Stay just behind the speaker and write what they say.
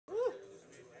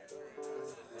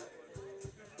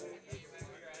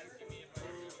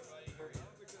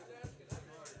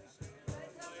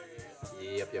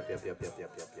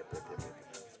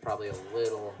It's probably a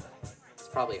little. It's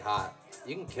probably hot.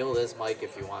 You can kill this mic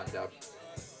if you want, Duck.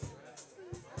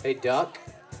 Hey, Duck.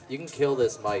 You can kill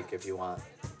this mic if you want.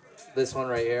 This one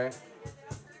right here.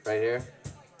 Right here.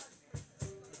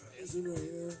 This one right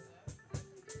here.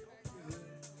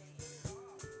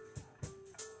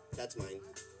 That's mine.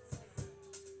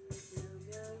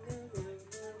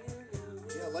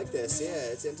 Yeah, I like this.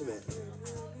 Yeah, it's intimate.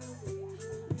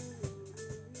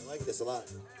 I like this a lot.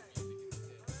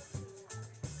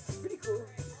 It's pretty cool.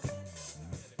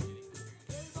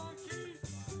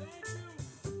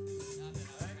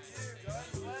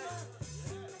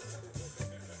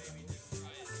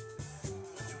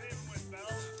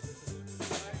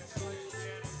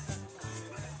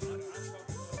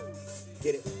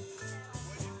 Get it.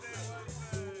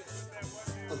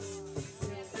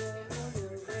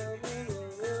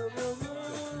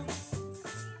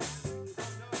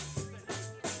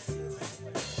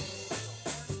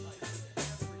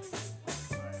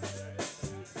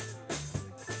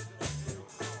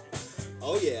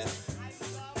 Oh yeah.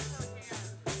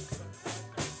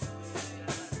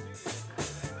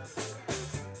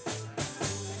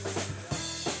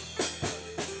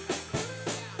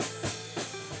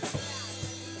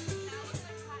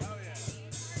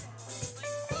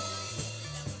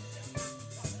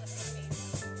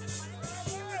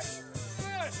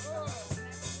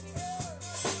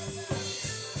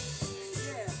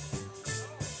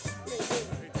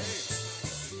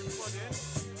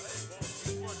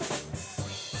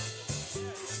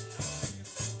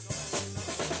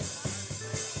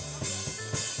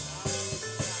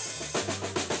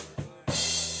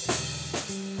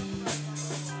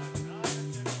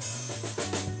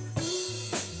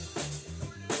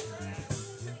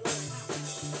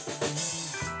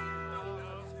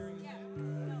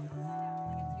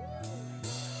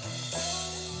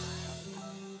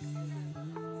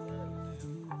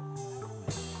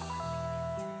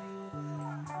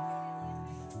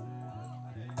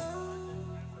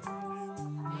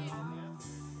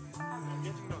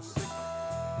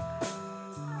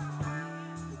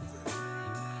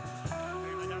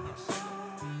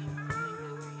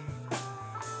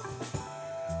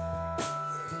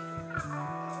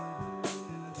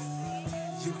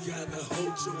 You gotta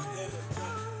hold your head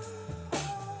up.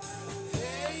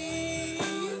 Hey,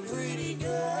 pretty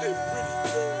girl. Hey,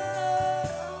 pretty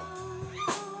girl.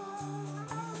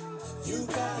 You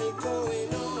got it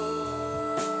going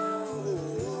on.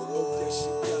 Oh, yes,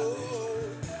 you got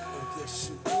it. Oh, yes,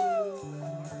 you do.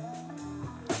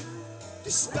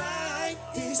 Despite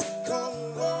this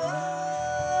cold world,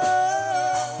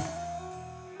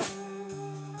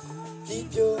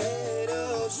 keep your head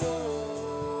up strong.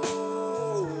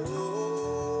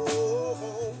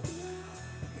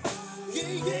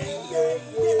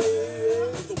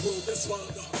 The world that's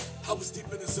wild. I was deep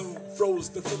in the zone, froze.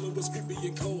 The feeling was creepy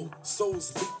and cold.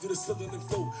 Souls leaked through the ceiling and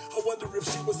flow. I wonder if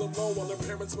she was alone while her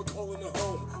parents were calling her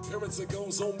home. Parents are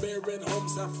gone, so barren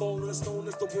homes have fallen as stone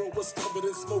as the world was covered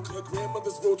in smoke. Her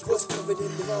grandmother's road was covered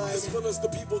in blood. As well as the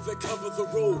people that cover the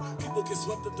road. People get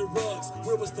swept under rugs.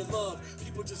 Where was the love?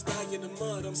 People just dying in the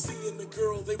mud. I'm seeing the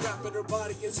girl, they wrapping her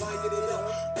body and tying it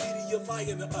up. Media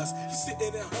lying to us. He's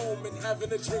sitting at home and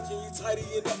having a drink and you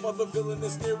tidying up while the villain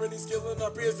is near and he's killing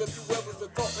our peers. Have you ever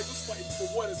thought like who's fighting for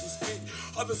what as we speak?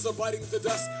 Others are biting the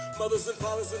dust. Mothers and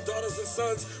fathers and daughters and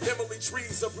sons. Family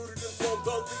trees are rooted and formed.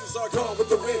 All leaves are gone with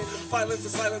the wind. Violence to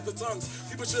silence the tongues.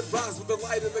 People should rise with the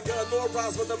light of the gun, nor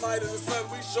rise with the might of the sun.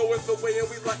 We show it the way and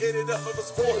we lighting it up of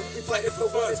us for. We fighting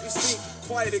for fun as we speak.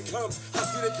 Quiet it comes. I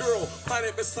see the girl. My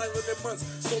name is silent in months.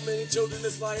 So many children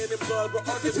is lying in blood. Where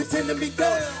others pretend to be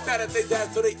dumb. Now that they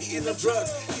died, so they eating them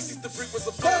drugs. He sees the frequency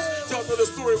of fun. Y'all know the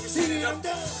story. We seen it. I'm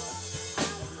done.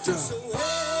 So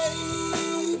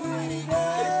hey, pretty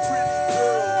girl. Hey, pretty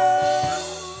girl.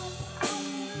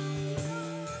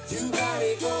 You got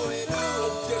it going on.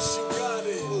 Oh, yes, you got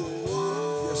it.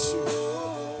 Yes, you.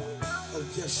 Oh,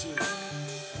 yes, you.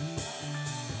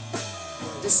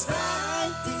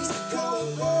 Despite this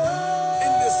cold world,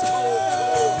 In this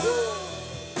cold world,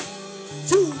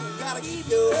 you gotta keep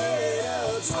your head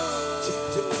up strong.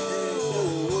 keep your head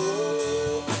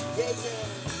up. Yeah, yeah.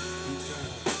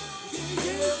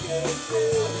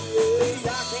 Baby,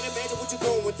 I can't imagine what you're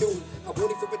going through. I I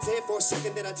won't even pretend for a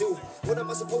second that I do. What am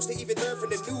I supposed to even learn from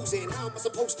the news? And how am I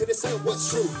supposed to discern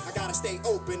what's true? I gotta stay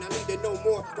open, I need to know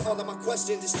more. For all of my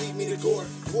questions, just leave me to gore.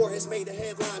 War has made the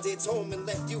headlines, it's home and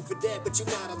left you for dead, but you're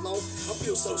not alone. I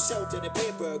feel so sheltered and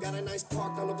pampered. Got a nice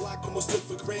park on the block, almost took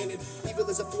for granted. Evil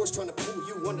is a force trying to pull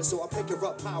you under, so I pray your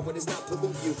up power does not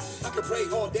pollute you. I can pray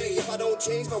all day, if I don't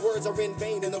change, my words are in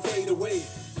vain and they'll fade away.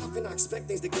 How can I expect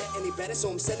things to get any better? So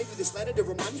I'm sending you this letter to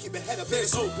remind you keep your head up.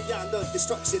 There's hope beyond the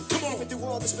destruction. Even through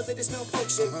all this religious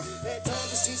malfunction. At times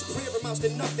this cheese prayer amounts to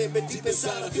nothing, but deep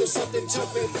inside I feel something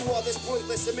jumping through all this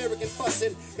pointless American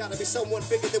fussing. Gotta be someone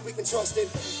bigger that we can trust in.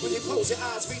 When you close your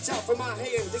eyes, reach out for my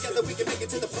hand. Together we can make it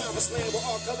to the promised land where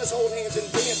all colors hold hands and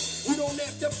dance. You don't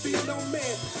have to feel no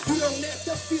man. You don't have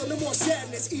to feel no more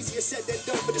sadness. Easier said than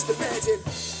done, but just imagine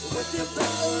what the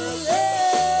power of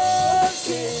love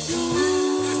can do.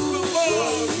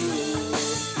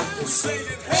 I'm saying,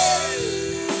 hey,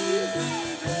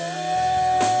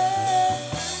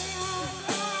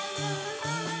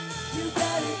 you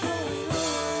got it going on.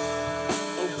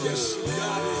 oh yes, you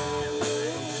got it.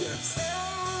 Oh yes.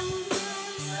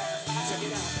 Check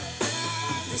it out.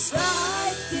 This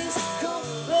life is cold.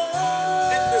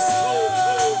 In this cold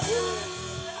world,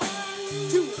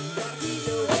 You gotta keep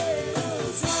your head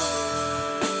up.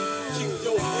 keep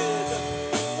your head up.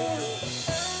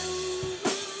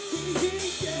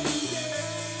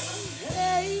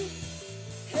 Hey,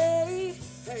 hey,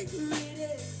 hey, read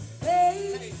it.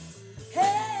 Hey, hey,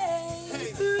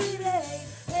 hey, read it.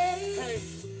 Hey,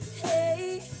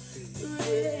 hey,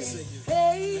 read it.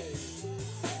 Hey,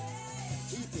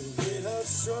 keeping it up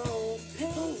strong.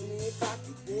 Only if I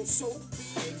could go so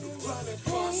big, run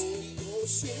across the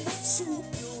ocean, swoop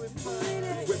you in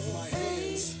mine With my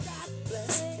hands. God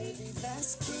bless every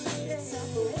last kid. When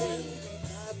we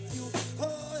love you,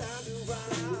 hold on to our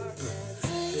hands.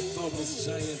 If I was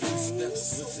giant, these steps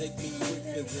would take me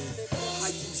quicker than I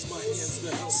use my hands to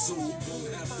help so you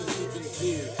don't have to live in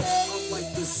fear. I'm like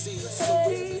the seed, so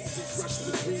it bleeds and crush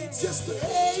the greed. Just the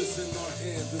just in our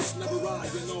hand, it's never I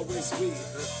and always we.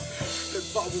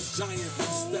 If I was giant,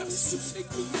 these steps would take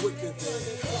me quicker than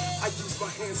I use my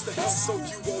hands to help so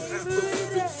you won't have to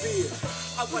live in fear.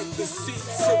 I like the seed,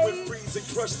 so it breeds and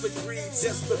crush the greed.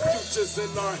 Yes, the future's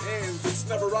in our hands, it's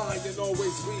never I and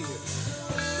always we.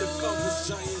 If I was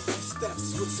giant, these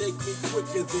steps would take me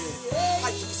quicker than I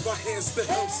use my hands to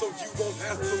help so you won't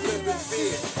have to live in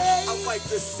fear. I like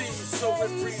the seed, so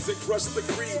it breeds and crush the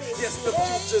greed. Yes, the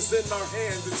future's in our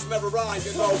hands, it's never I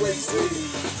and always we.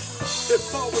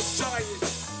 If I was giant,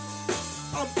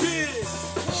 I'm big.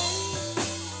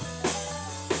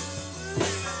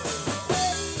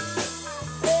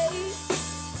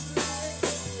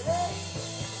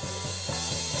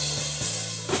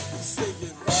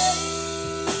 Singing.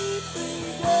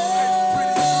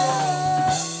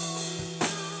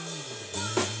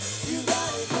 You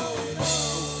got it going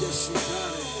on. Yes, you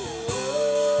got it.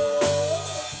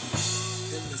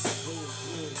 In this cold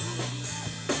world.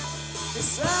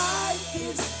 This life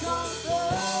is cold.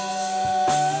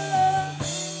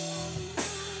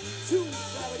 You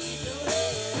gotta keep your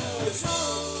head up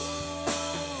strong.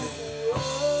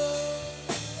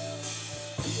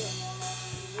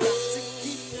 Got to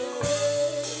keep your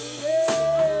head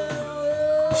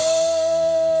up.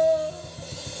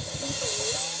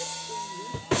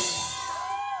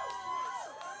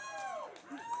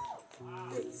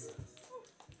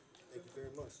 Thank you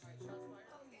very much.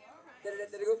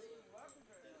 Let it go.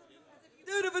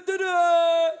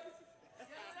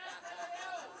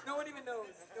 No one even knows.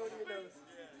 No one even knows.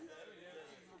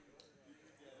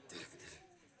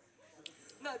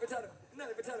 Another potato.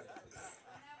 Another potato.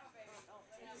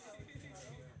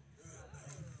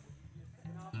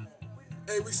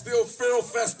 Hey, we still Feral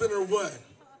Festin' or what?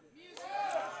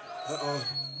 Uh-oh.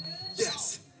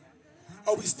 Yes.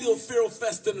 Are we still Feral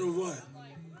Festin' or what?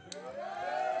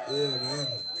 Yeah, man.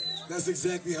 That's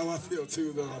exactly how I feel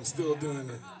too, though. I'm still doing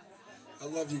it. I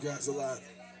love you guys a lot.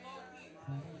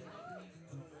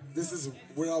 This is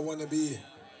where I want to be.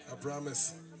 I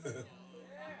promise.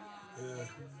 Yeah.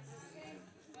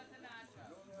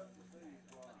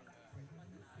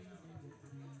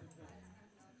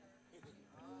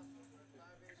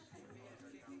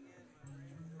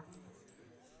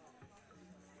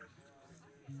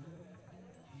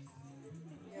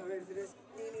 Y'all ready for this?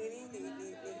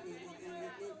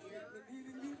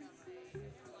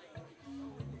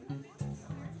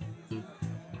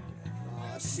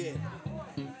 Aw, shit.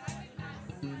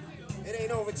 It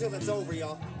ain't over till it's over,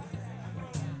 y'all.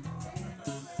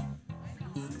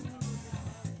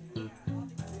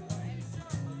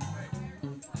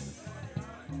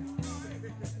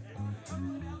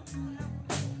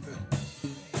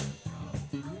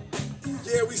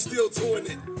 still doing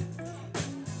it.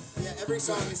 Yeah, every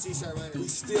song is C-sharp minor. We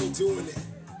still doing it.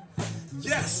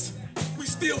 Yes, we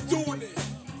still doing it.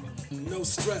 No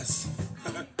stress.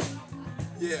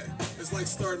 Yeah, it's like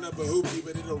starting up a hoopty,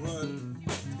 but it'll run.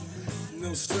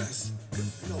 No stress.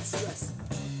 No stress.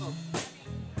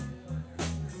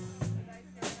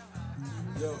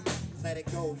 Yo. Let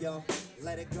it go, y'all.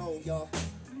 Let it go, y'all.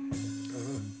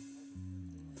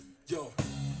 Yo.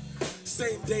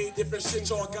 Same day, different shit,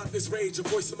 y'all got this rage. A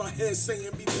voice in my head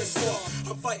saying be pissed off.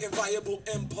 I'm fighting viable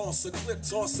impulse, a clip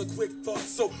toss, a quick thought.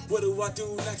 So what do I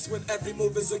do next when every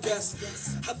move is a guess?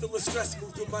 I feel the stress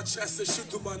move through my chest and shoot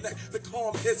through my neck. The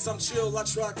calm hits, I'm chill, I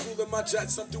try cooling my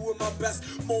jets. I'm doing my best,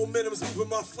 momentum's moving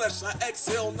my flesh. I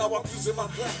exhale, now I'm using my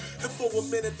breath. And for a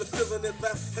minute, the feeling it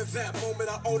left. In that moment,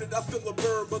 I own it, I feel a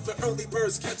burn. But the early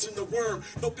birds catching the worm.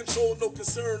 No control, no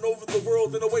concern over the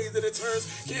world in a way that it turns.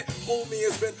 Can't hold me,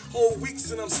 it's been whole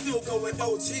weeks and I'm still going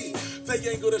OT.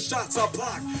 They angle the shots I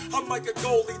block. I'm like a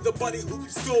goalie, the buddy who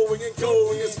keeps going and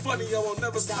going. It's funny, I will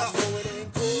never stop. Going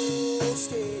and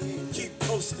coasting. Keep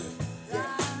posting.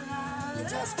 And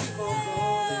just keep on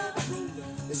rolling.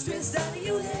 The stress out of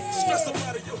your head. Stress them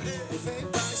out of your head. If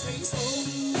everybody stays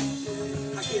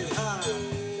slow, I get high.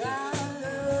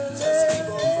 just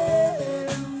keep on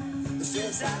rolling. The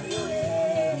stress out of your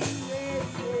head.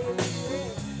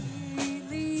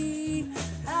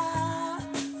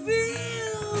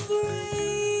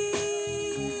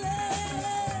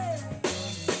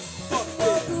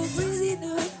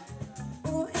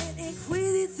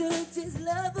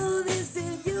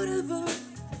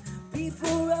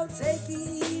 Before I'm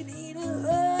taking in a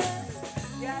hug,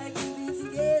 gotta keep it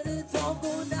together, don't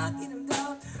go knocking them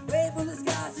down. Wait for the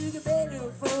skies to get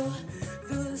better, for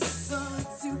the sun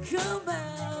to come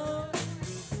out.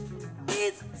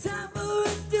 It's time for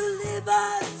us to live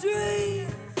our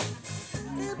dreams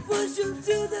and push them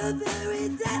to the very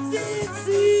depths.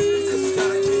 Just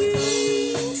gotta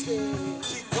keep posting.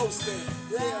 Keep posting.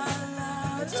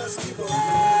 Just keep on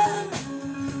rolling.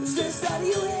 Stress out of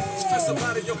your head. Stress them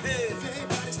out of your head. If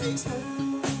everybody stays slow,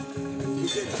 You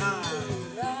get high.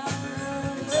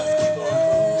 just keep on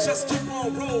rolling. Just keep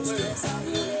on rolling.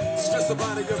 Stress them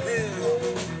out of your head.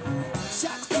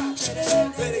 Shots back,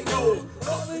 Let it go.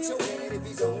 put your head if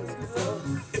he's only before.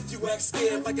 If you act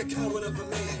scared like a coward of a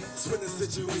man, it's when the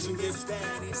situation gets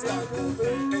bad and start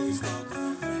going and you start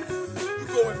going mad. You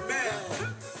going mad.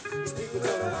 These people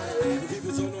don't know how to act.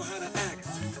 People don't know how to act.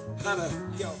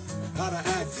 How to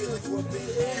act. Feel like whooping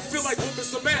You feel like whooping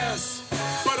some ass,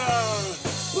 but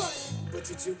but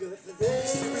you're too good for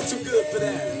this. see, we too good for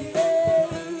that.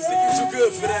 See, you too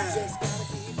good for that. Just gotta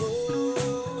keep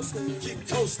posting. Keep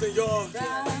coasting, y'all.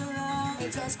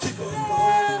 And just keep on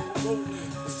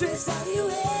Rolling. Stress out of your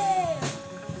head.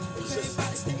 If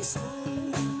everybody stays slow,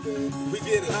 We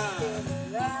get high.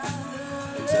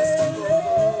 just keep on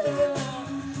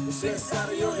rolling. Stress out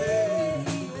of your head.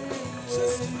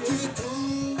 Just Keep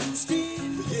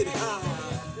coasting. we get high.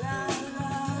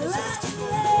 Just keep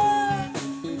on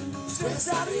rolling.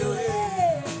 Stress out of your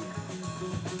head.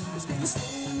 Stay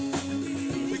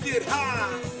slow. We get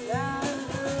high.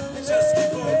 Just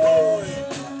keep on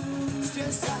rolling.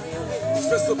 Stress out of your head.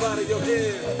 Stress them out of your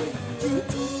head. Keep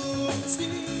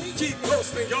coasting. Keep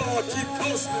coasting, y'all. Keep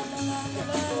coasting.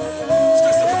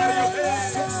 Stress them out of your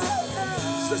head.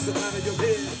 Stress them out of your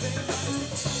head.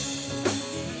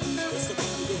 Stress them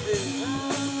out of your head.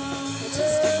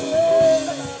 Just keep on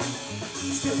rolling.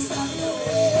 Stress out of your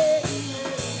head.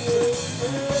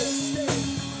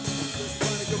 Stress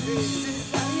out of your head.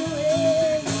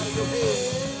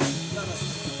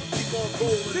 Keep on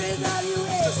rolling. Stress out of your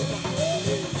head. Stress them out of your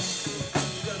head.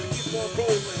 You gotta keep on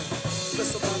rolling.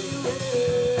 Stress them out of your head.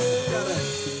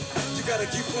 You gotta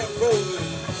keep on rolling.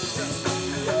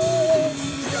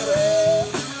 You gotta,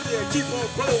 yeah, keep on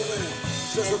rolling.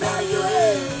 Stress them out of your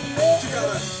head.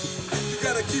 You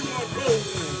gotta keep on rolling.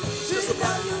 Stress them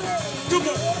out of your head. Come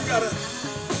on,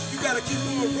 you gotta keep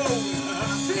on rolling.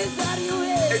 Stress out of your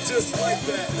head. Hey, just like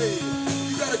that. Hey,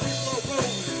 you gotta keep on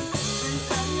rolling.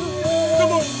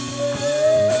 Come on.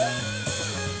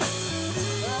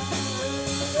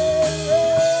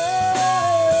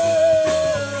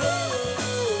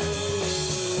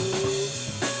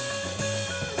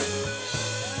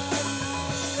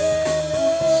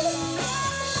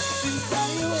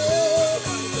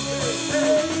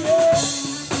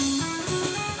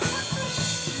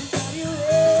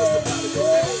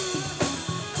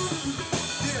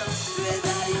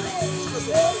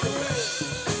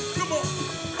 Come on.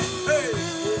 Hey.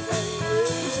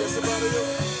 Stress them out of your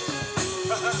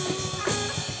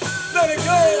Let it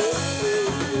go.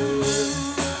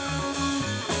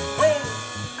 Oh.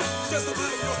 Stress them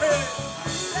out of your head.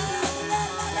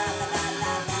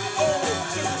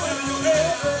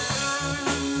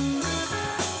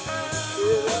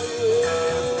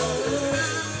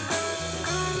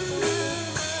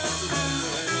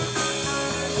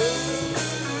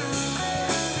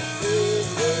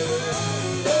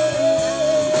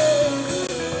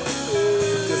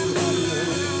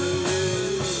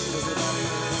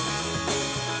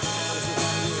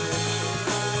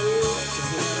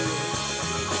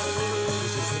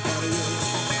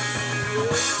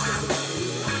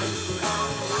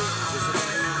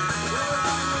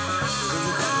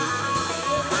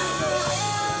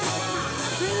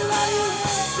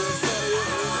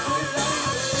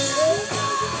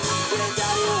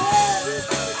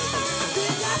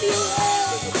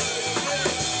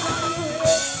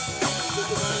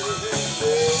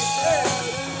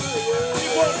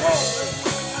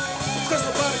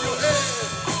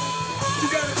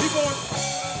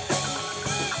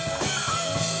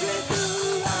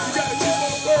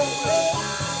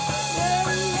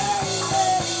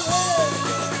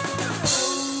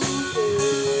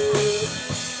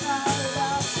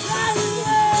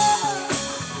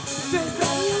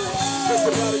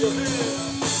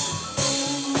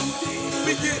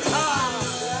 we get high.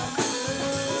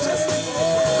 Just a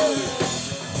little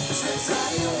just a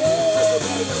little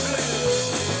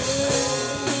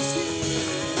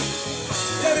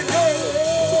let it go.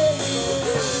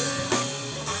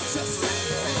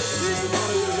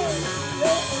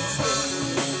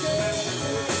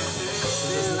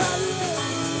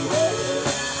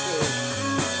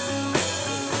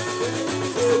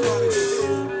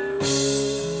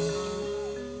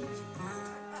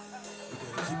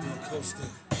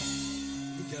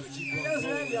 That was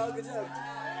red, y'all. Good job.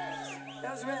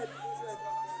 That was red.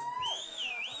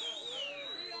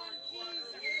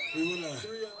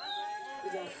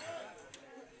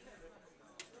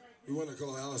 We wanna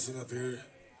call Allison up here.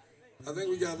 I think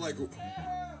we got like,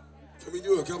 can we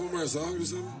do a couple more songs or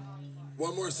something?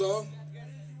 One more song?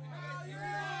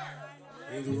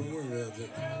 We'll do one more, I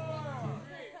think.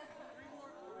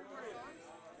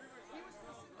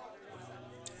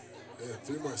 Yeah,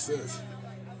 3 more sets.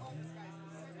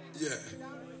 Yeah.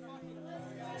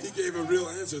 He gave a real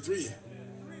answer, 3.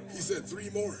 He said 3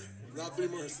 more, not 3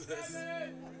 more sets.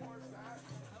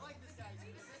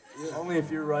 Yeah. Only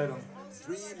if you write them.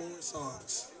 3 more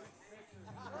songs.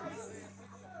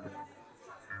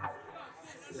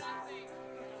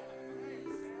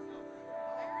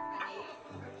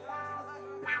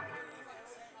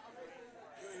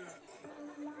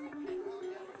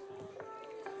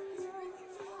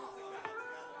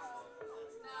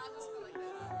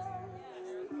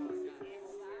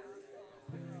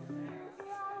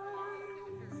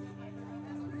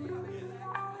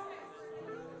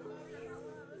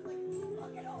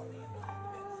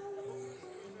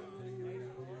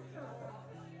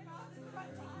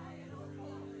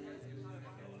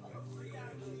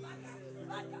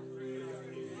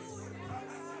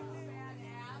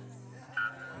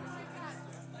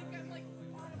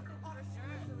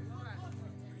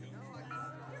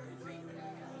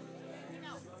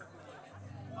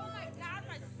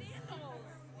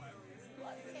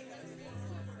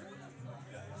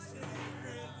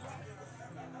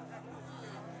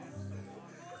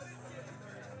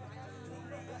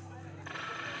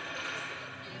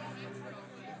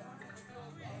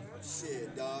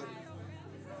 Shit, dog.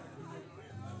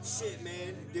 Shit,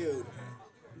 man, dude.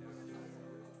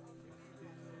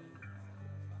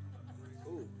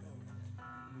 Ooh.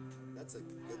 That's a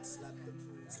good slap.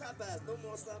 Slap ass. No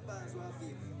more slap ass,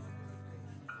 Rafi.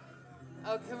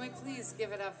 Oh, can we please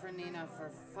give it up for Nina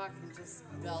for fucking just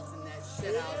belting that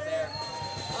shit out there?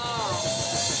 Oh.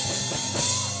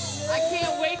 I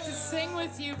can't wait to sing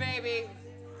with you, baby.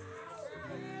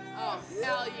 Oh,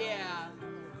 hell yeah.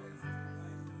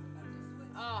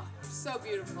 Oh, you're so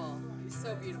beautiful. You're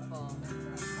so beautiful.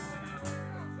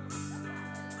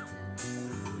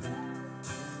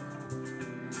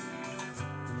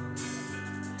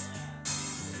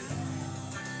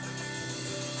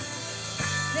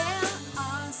 There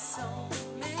are so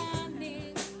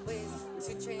many ways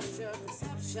to change your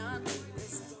perception.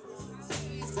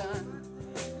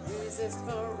 Resist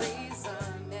for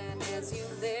reason, and as you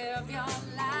live your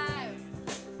life,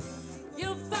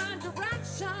 you'll find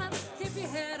direction. Keep your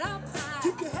head up high.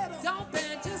 Keep your head up. Don't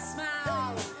bend your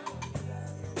smile.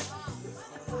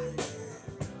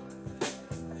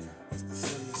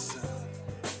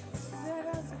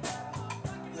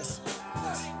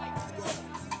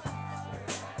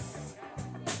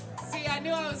 See, I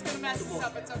knew I was gonna mess this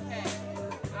up. It's okay.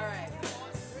 All right.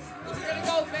 We're gonna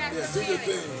go back Yeah, to do your Janet.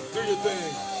 thing. Do your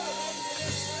thing.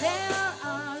 There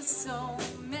are so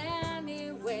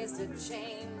many ways to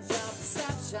change your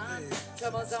perception.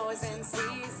 Trouble's always in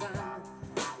season.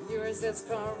 You resist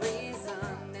for a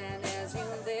reason. And as you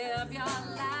live your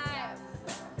life,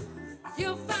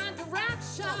 you'll find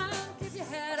direction. Keep your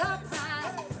head up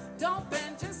high. Don't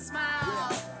bend your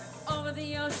smile. Over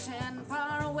the ocean,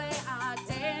 far away, I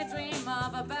daydream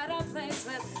of a better place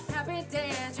with happy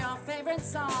days. Your favorite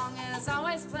song is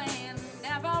always playing,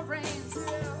 never rains.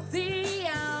 The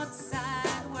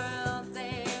outside world,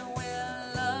 they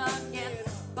will look in,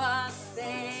 but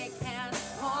they can't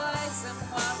poison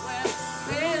what we're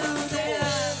building.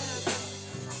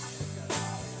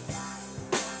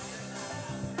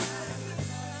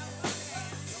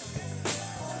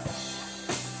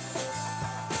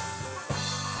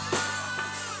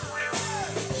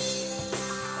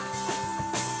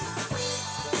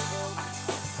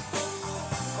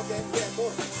 Okay, yeah,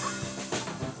 more.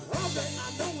 All that I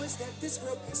know is that this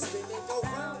world is spinning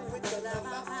around with the love I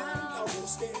found. I won't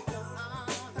stand down.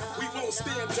 We won't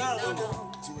stand down.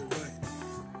 Do it right.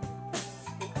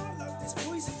 And all of this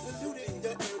poison polluting the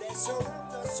air that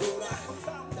surrounds us. Will I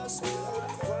confound us? We hold our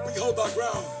ground. We hold our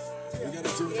ground. We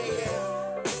gotta do it right.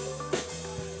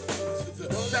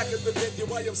 back at the venue,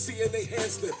 YMCA and they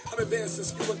hands slip. I'm advancing,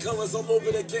 spewing colors all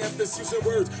over the canvas, using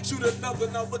words, shoot another,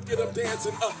 now look at them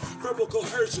dancing. Verbal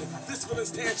coercion, this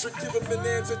feeling's tantric, give him an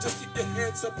answer, just keep your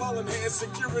hands up, all enhanced,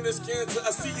 securing this cancer.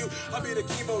 I see you, I be the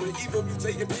chemo, the evil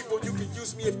mutating people, you can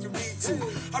use me if you need to.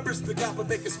 I bridge the gap and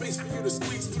make a space for you to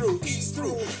squeeze through, ease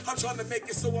through. I'm trying to make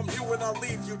it so I'm here when I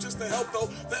leave you, just to help though,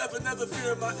 forever never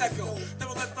fear my echo.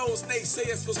 Never let those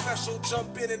naysayers feel special,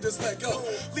 jump in and just let go.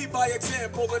 Lead by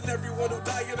example, and everyone who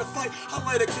die in a fight, I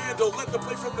light a candle, let the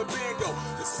play from the band go.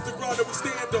 This is the ground that we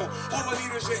stand on, all I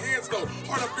need is your hands though.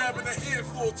 Hard up grabbing a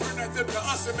handful, turn at them to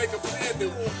us and make a plan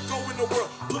new. Go in the world,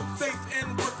 put faith in,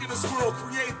 work in this world,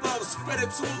 create love, spread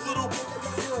it to a little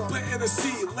planting a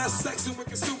seed, less sex and we're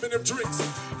consuming them drinks.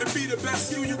 And be the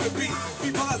best you can be.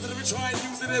 Be positive and try and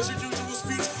use it as your usual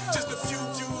speech. Just a few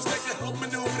views that can help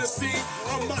maneuver the scene.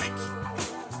 I'm Mike.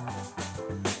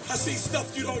 I see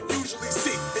stuff you don't usually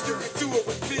see, and you can do it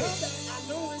with me. I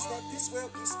know is that this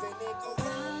world keeps spinning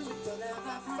around with the love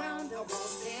I found. I won't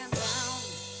stand down.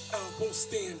 I won't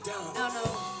stand down. No, no.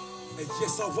 And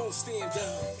yes, I won't stand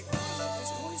down.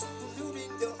 This poison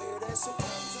polluting the air that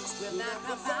surrounds us. Will not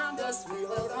confound us. We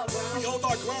hold our ground. We hold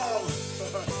our ground.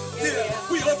 Yeah,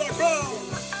 we hold our ground.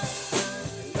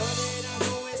 And all that I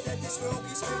know is that this world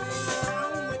keeps spinning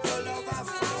around with the love I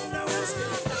found. I won't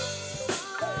stand down.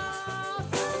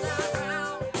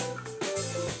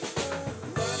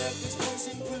 None of this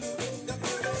poison polluting the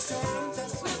air that surrounds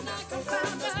us. Will not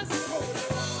confound us. We hold our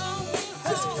ground.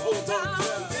 Yes, we hold our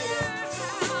ground.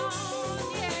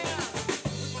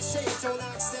 My shades on, I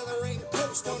accelerate and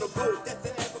coast on a boat that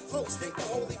forever floats. Think the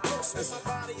Holy Ghost, as my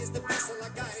body is the vessel I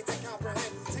got it to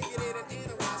comprehend. Take it in and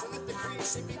analyze and let the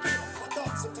creation begin. My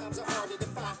thoughts sometimes are hard to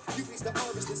define. You please the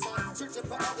artist inside, searching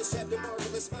for others, share the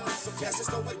marvelous mind. Some casters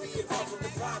don't like being far from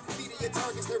the pride. Media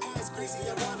targets their minds crazy,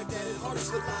 ironic that an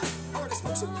artist would lie. Artists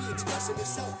folks should be expressing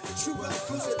themselves. True wealth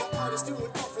goes to the artists doing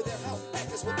all for their help.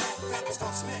 Actors will act, rappers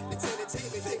talk smack. It's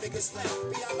entertainment, they make us slack.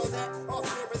 Beyond all that, off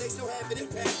camera they still have an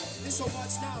impact. There's so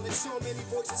much knowledge, so many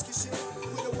voices can share.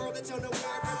 With a world that's unaware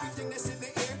of everything that's in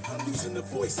the air. I'm losing the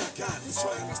voice I got. Let's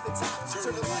try and reach the top.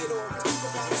 Turn the light on, cause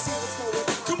people gotta see what's going on.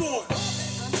 Come on.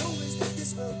 I know is that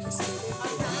this world keeps spinning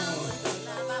around.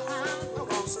 I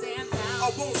won't stand down. I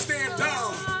won't stand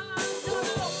down.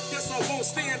 Yes, I won't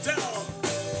stand down.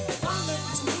 All of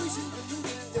this poison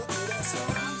polluting the air that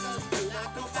surrounds us. Will not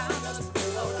confound us. We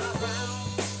hold our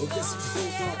ground. Oh, yes,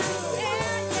 we hold our ground.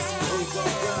 Yes, we hold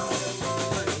our ground.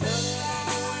 All that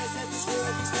I know is that this world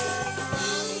keeps spinning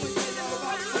around. With the love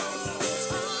I found, I won't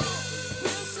stand down.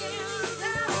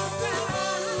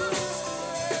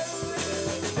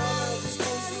 All of this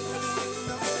poison polluting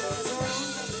the air that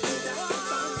surrounds us. Will not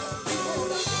confound us. We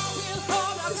hold our ground.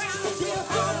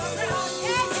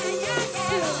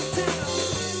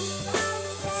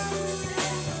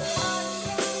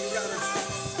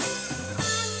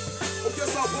 Oh,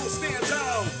 yes, I won't stand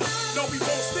down. No, we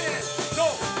won't stand. No,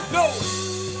 no.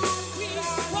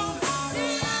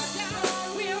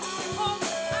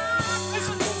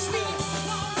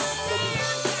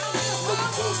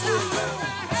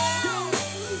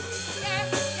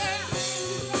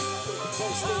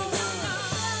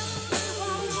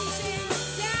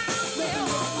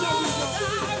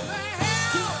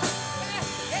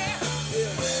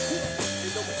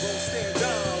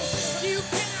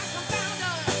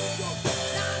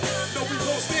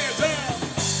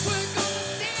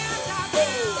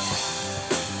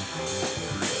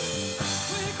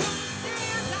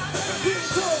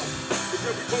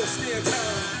 Stand down.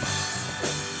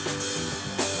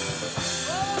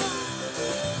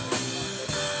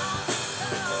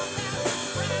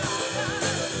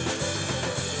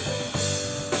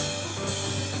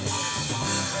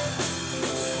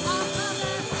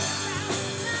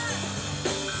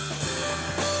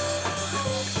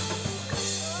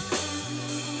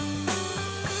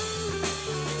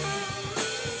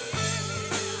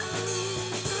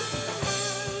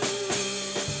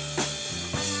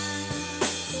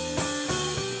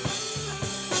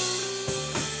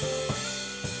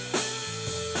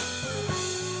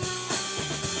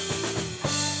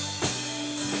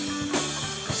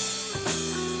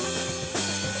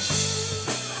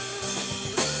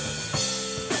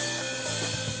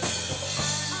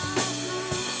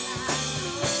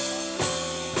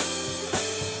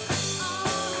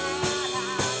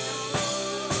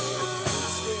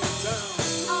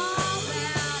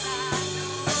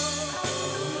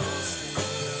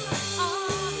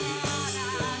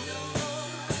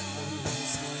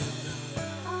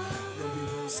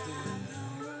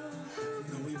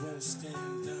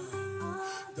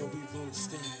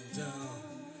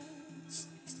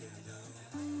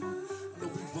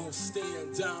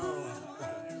 down.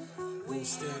 Won't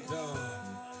stand down.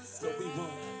 No, we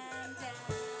won't.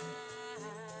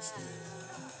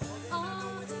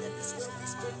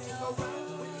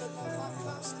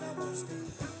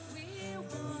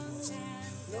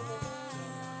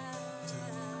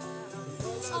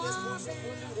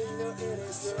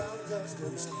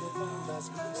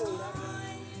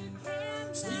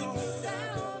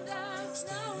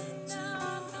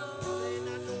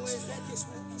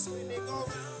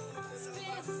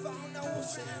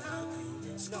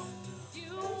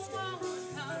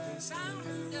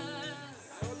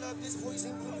 This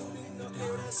poison polluting the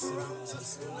air that surrounds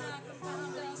us.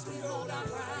 We hold our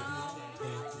ground.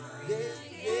 Yeah,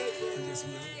 yeah,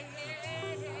 yeah.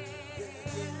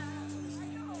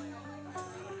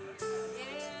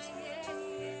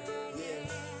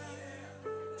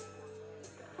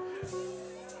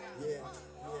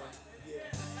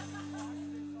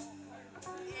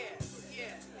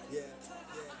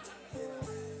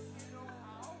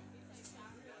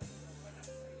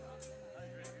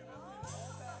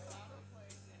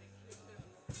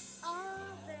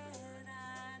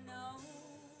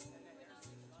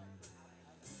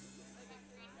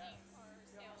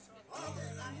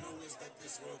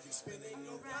 Spinning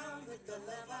around with the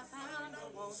love I found, I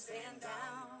won't stand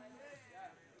down.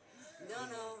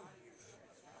 No.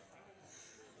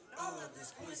 All of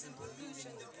this poison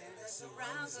pollution, the air that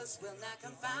surrounds us will not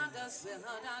confound us, we'll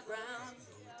hold our ground.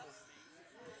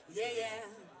 Yeah.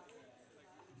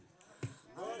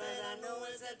 All that I know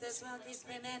is that this world keeps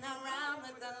spinning around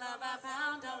with the love I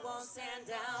found, I won't stand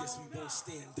down. Yes, we won't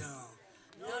stand down.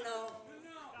 No.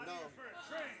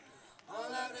 All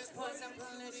of this poison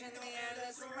pollution, the air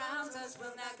that surrounds us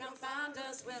will not confound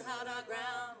us, we'll hold our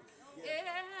ground. Yeah.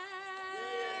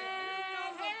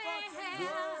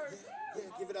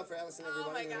 Give it up for Allison, everybody.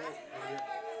 Oh my God.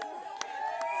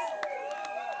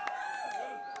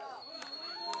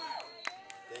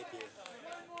 Thank you.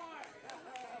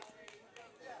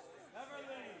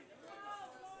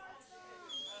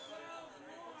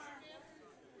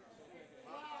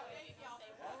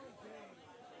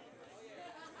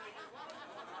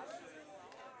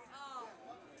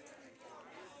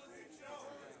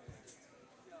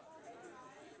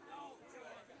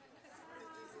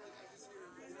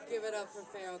 Give it up for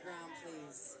Feral Ground,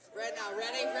 please. Right now,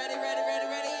 ready, yeah!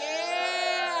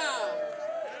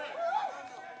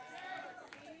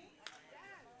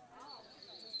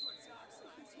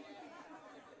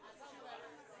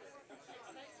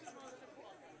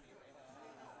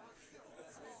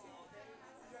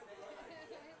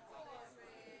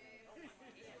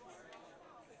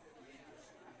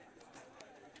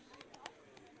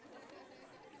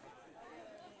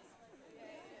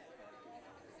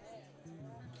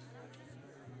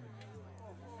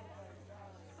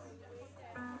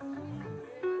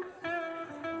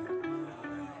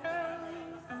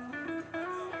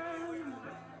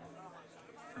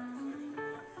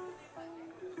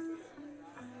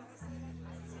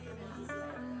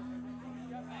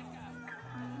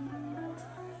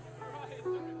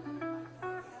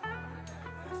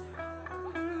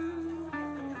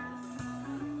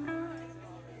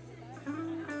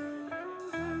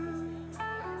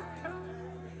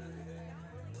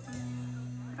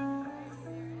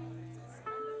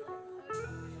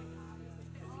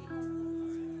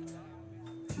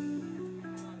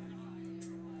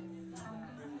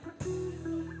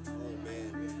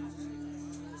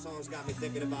 Got me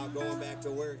thinking about going back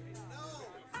to work.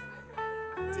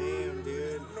 Damn,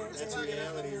 dude. That's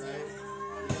reality, right?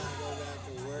 You gotta go back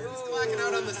to work. Blacking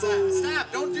out on the side.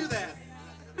 Stop, don't do that.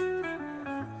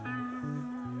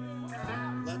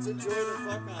 Let's enjoy the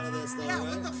fuck out of this, though, Yeah, right?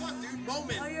 what the fuck, dude?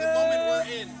 Moment. The moment we're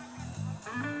in.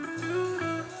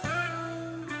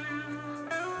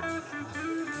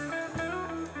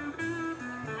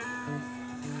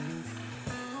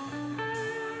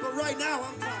 But right now,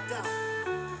 I'm clocked out.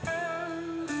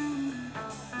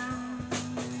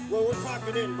 Well, we're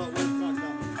clocking in, but we're clocked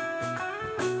out.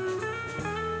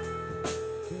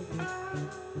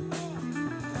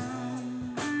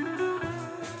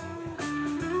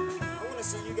 I want to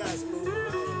see you guys move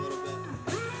around a little bit.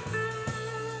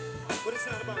 But it's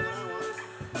not about what I want.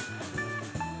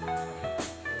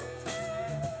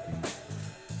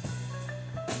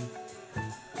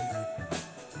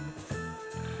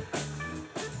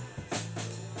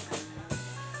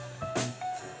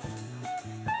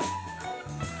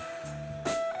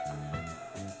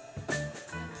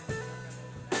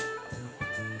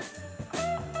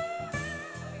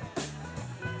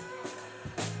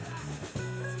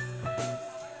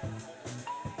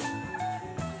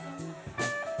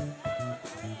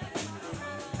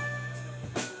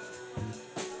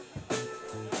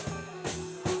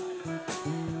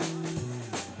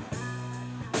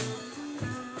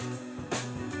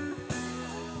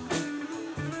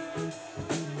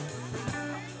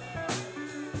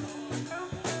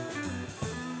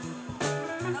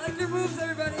 your moves,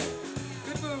 everybody.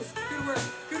 Good moves. Good work.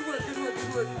 Good work. Good work.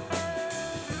 Good work.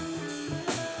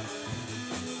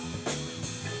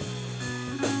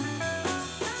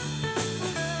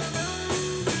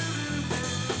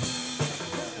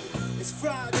 It's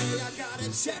Friday, I got a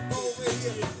check over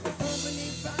here.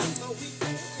 Opening back my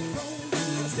weekend and rolling.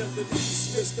 I'm still the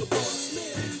beast, Mr. Boss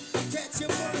Man. Catch your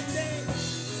birthday.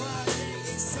 Friday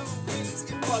is some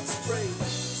wings and bug spray.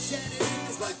 Saturday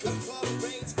is like a club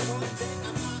rains for one day.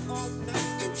 I'm out all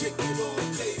night and kicking all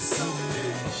day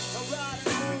Sunday. I'm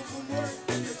riding home from work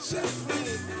in a jet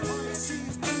plane. All I see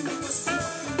is doing what's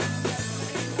up.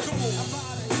 Come on, I'm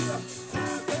out of here.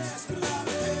 Fly fast with a lot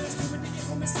of gas. Coming to get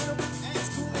home and sit on my ass.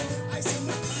 Cool ice in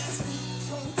my glass.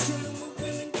 Cold chillin' with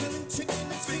women, killing chicken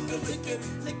and finger licking,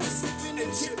 liquor sipping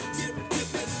and chip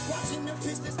dipping. Watching the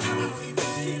Pistons, I don't even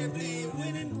care if they ain't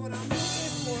winning. What I'm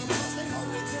looking for, I'm lost and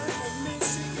hungry from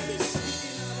Michigan.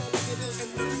 Speaking out all of this in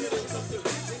the middle of the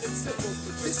region and simple.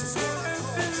 This is what I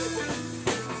call living.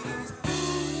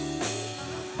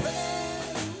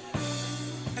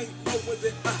 Ain't no one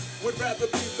that I would rather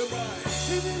be the ride.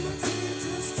 Maybe my team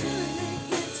just turning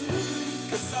into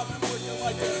me. Cause I've been working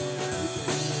like a.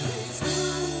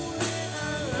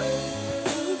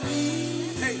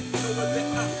 Ain't no one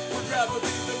that I would rather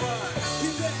be the ride.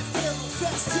 You got Pharaoh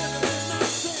fast chillin' and not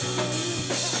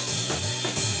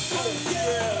Oh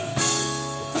yeah.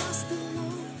 Across the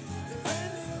road, the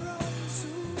land they're on,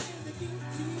 soon they can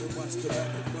feel. And watch the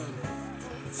rabbit run.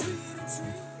 From tree to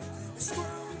tree, the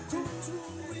squirrel comes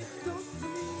with the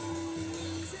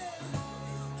breeze.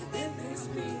 And then there's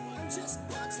me, I'm just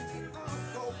watching it all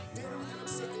go down. And I'm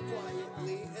sitting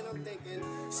quietly, and I'm thinking,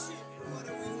 shit, what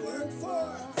do we work for?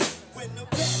 When the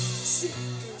best shit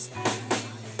is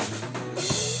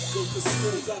Goes the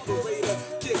smooth operator,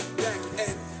 kick back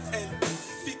and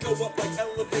feet go up like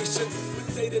elevation.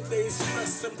 With day-to-day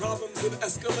stress and problems and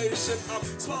escalation, I'm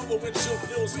swallowing chill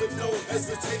pills with no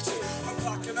hesitation. I'm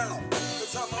blocking out the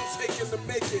time I'm taking to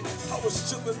make it. I was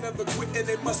chillin', never quitting,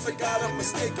 they must have got it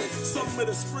mistaken. Summer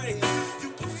to spring, you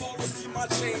can fall to see my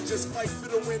changes. Fight for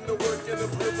the win, the work, and the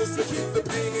purpose to keep the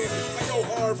pain in. I go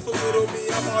hard for little me,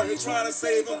 I'm out here trying to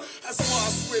save them. That's why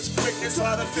I switch quick and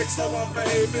try to fix how I'm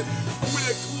behaving. With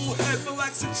a cool head,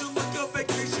 relax and chill like a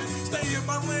vacation. Stay in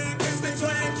my lane, cause they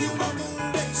try and keep my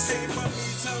motivation. Save my me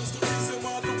time's the reason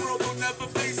why the world will never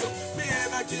face them. Man,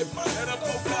 I get my head up,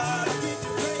 oh God.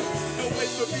 No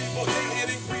wait for people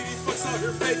hating and greedy fucks out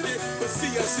here faking. But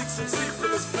see, I seek some sleep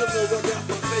in this pillow I got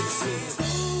my face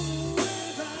in.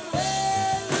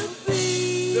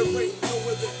 There ain't no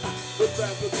one that I would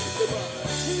rather be the ride.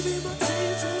 Maybe my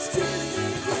team just turning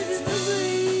into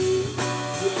me.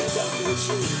 Yeah, I got the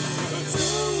truth.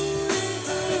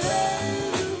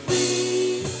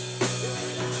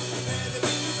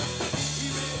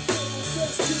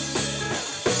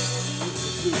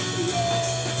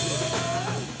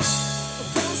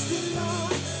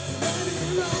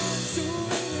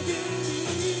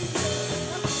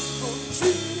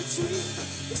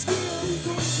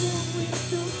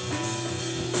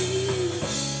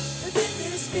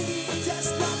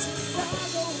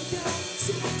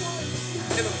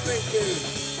 And I'm thinking,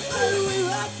 What do we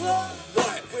rock for?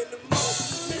 what? when the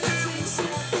most amazing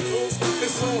stuff is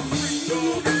It's all free,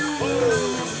 dog.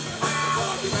 Oh,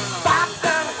 rockin' out. I'm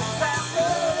clocking out.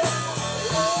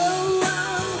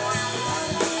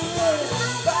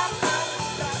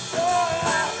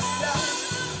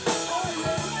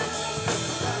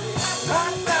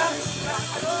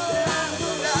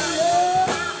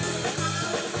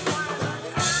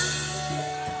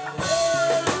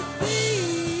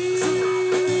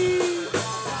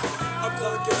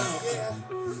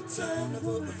 time to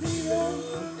put my feet up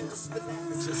and just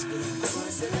relax. Just relax.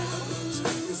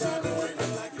 Cause I've been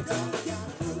working like a dog.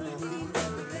 Gotta put my feet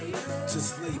up, baby.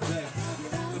 Just lay back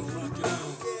and rock it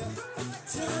out.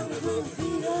 Time to put my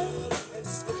feet up and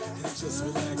just relax. Just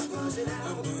relax.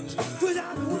 I'm bungee. Cause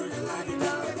I've been working like a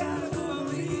dog. Gotta put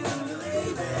my feet up,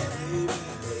 baby.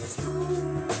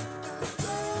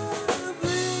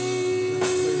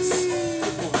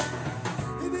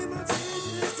 Maybe my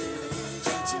tears just didn't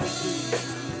catch you to be.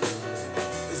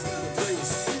 It's not a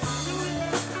place.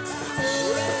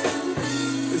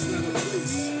 It's not a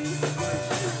place.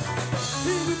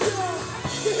 Here we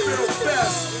go. Real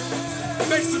fast.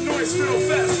 Make some noise real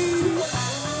fast.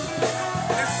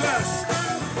 It's us.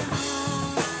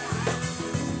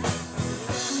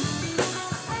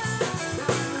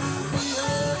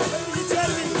 Ladies and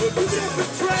gentlemen, give it up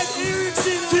for Fred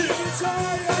Erickson on the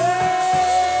guitar.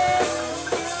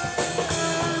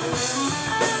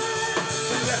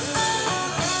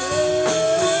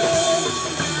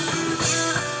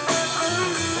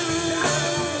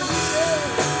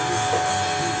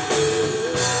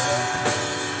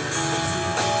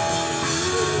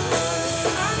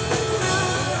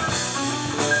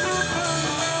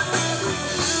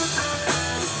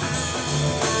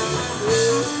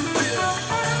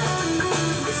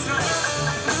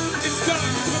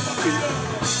 Like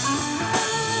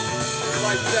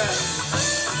that.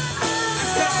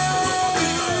 It's time for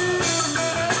Mafia. It's time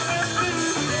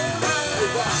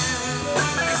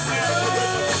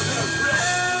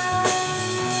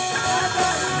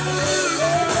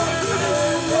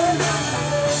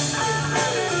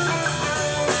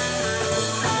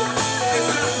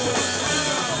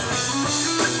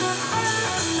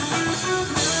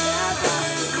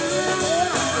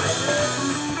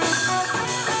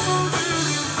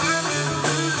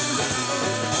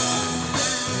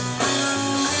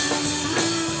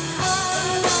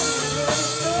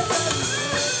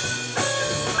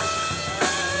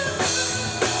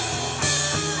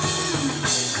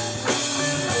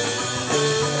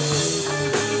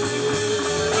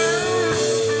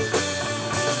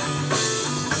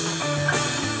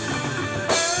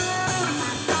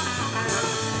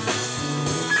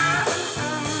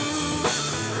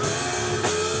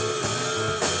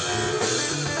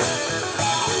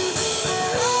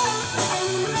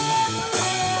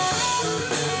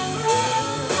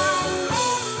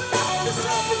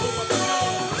for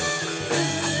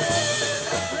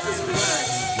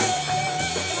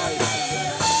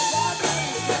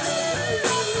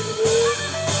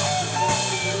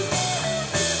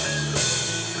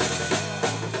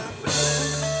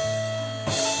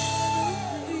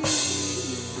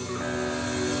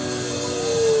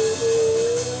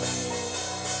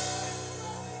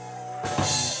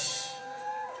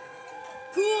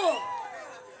Cool.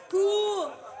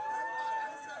 Cool.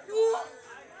 Cool.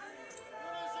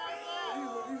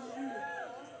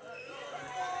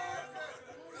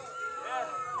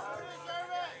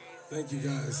 Thank you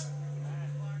guys.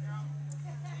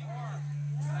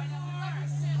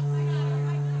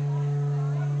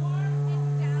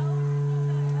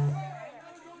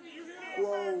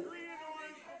 Whoa.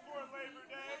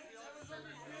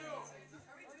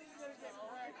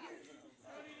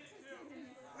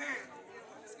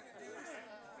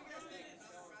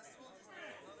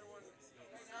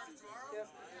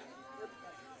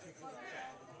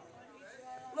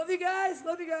 Love you guys.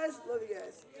 Love you guys. Love you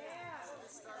guys.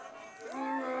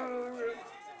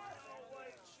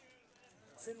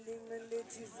 Sunday, Monday,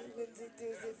 Tuesday, Wednesday,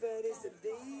 Thursday, Friday,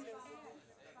 Saturday.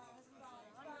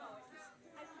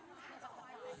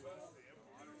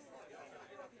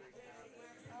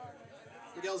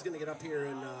 Miguel's gonna get up here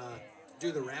and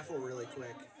do the raffle really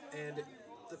quick, and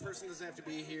the person doesn't have to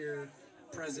be here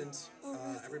present.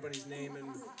 Everybody's name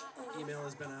and email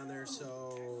has been on there,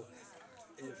 so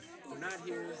if they're not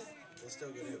here, they'll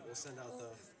still get it. We'll send out the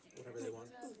whatever they want.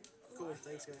 Cool,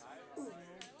 thanks guys.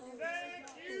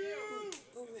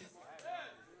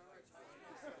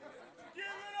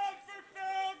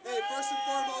 Hey, first and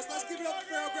foremost, let's give it up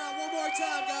for Fairground one more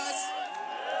time, guys.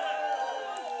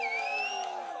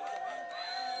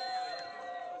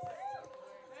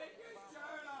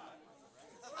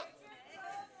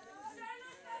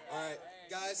 All right,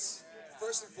 guys,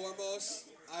 first and foremost,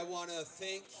 I want to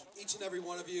thank each and every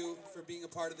one of you for being a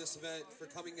part of this event, for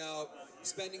coming out,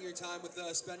 spending your time with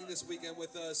us, spending this weekend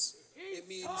with us. It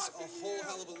means a whole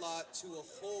hell of a lot to a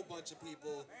whole bunch of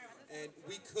people, and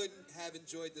we couldn't have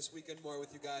enjoyed this weekend more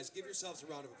with you guys. Give yourselves a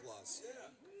round of applause.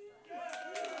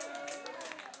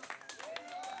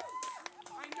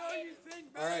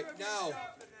 All right, now,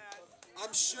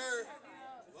 I'm sure...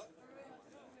 What?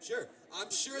 Sure. I'm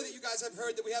sure that you guys have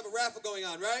heard that we have a raffle going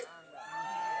on, right?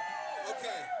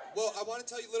 Okay. Well, I want to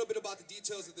tell you a little bit about the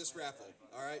details of this raffle,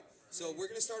 all right? So we're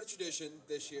going to start a tradition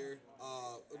this year.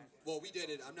 Well, we did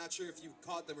it. I'm not sure if you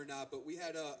caught them or not, but we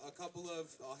had a couple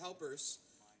of helpers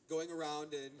going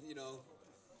around and, you know,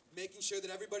 making sure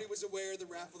that everybody was aware of the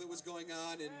raffle that was going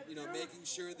on and, you know, making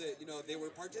sure that, you know, they were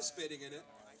participating in it.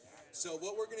 So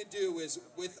what we're going to do is,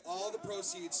 with all the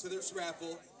proceeds to this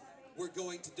raffle, we're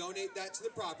going to donate that to the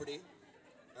property,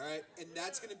 all right? And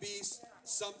that's going to be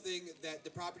something that the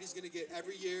property's going to get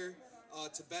every year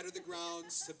to better the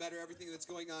grounds, to better everything that's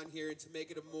going on here, and to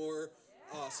make it a more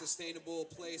sustainable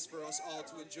place for us all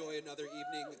to enjoy another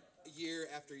evening year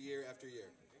after year after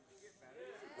year.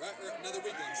 Right? Or another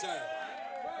weekend, sorry.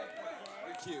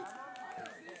 You're cute.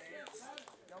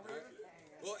 Right.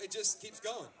 Well, it just keeps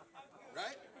going,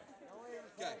 right?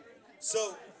 Okay.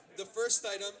 So, the first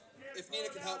item, if Nina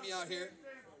can help me out here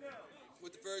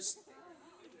with the first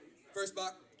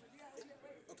box.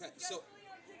 Okay, so.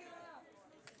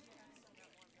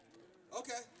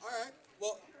 Okay, all right.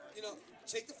 Well, you know,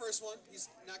 take the first one. He's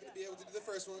not going to be able to do the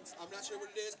first one. I'm not sure what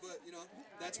it is, but, you know,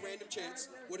 that's random chance.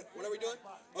 What are we doing?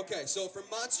 Okay, so from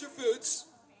Monster Foods,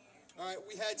 all right,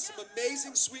 we had some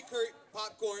amazing sweet curry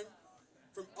popcorn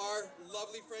from our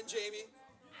lovely friend Jamie.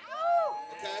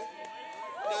 Okay?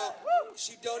 Now,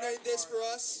 she donated this for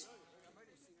us.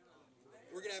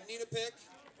 We're gonna have Nina pick.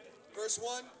 First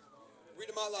one, read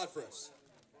them out loud for us.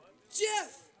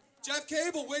 Jeff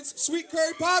Cable wins some sweet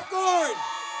curry popcorn.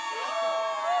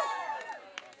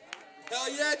 Hell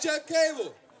yeah, Jeff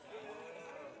Cable.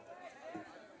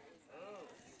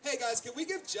 Hey guys, can we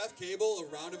give Jeff Cable a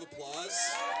round of applause?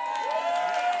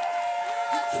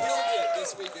 He killed it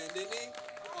this weekend, didn't he?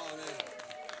 Oh man.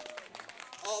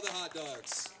 All the hot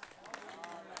dogs.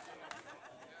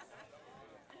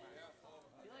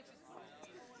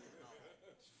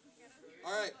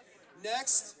 All right,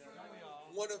 next,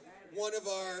 one of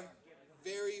our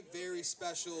very, very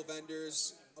special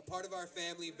vendors, a part of our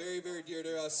family, very, very dear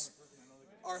to us.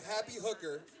 Our happy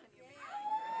hooker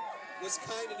was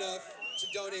kind enough to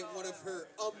donate one of her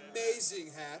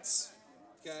amazing hats.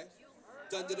 Okay,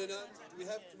 dun dun dun dun. Do we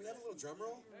have a little drum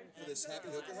roll for this happy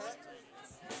hooker hat?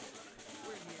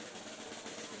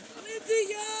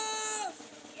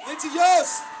 Lindsay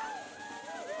Yost.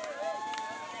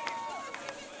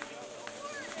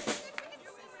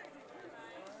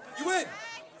 You win.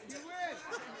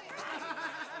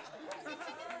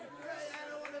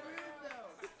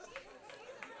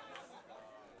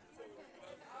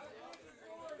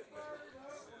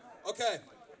 Okay,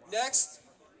 next,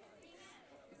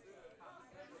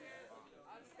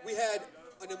 we had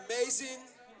an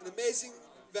amazing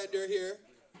vendor here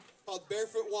called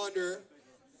Barefoot Wanderer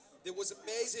that was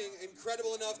amazing,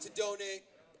 incredible enough to donate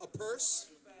a purse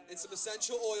and some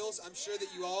essential oils. I'm sure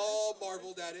that you all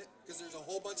marveled at it because there's a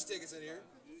whole bunch of tickets in here.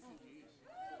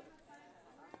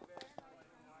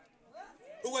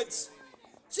 Who wins?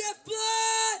 Jeff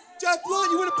Blunt! Jeff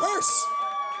Blunt, you win a purse.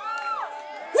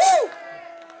 Woo!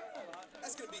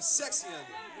 That's gonna be sexy on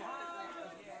you.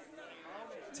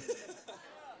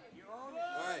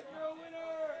 All right.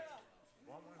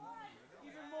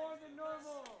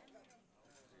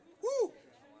 Woo!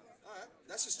 All right,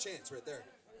 that's just chance right there.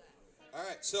 All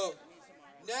right, so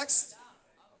next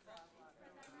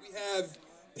we have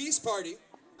Peace Party.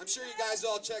 I'm sure you guys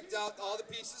all checked out all the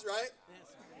pieces, right?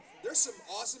 There's some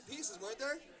awesome pieces, weren't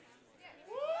there?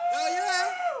 Hell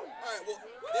yeah! All right, well,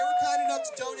 they were kind enough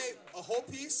to donate a whole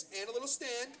piece and a little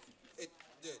stand.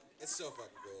 Dude, it's so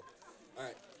fucking cool. All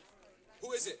right,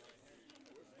 who is it?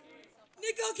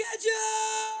 Nicole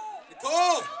Ketchum!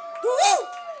 Nicole! Woo!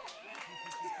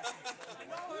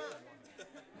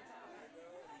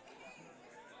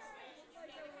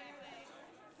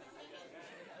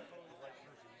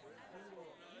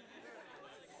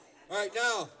 All right,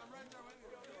 now,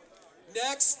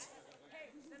 next,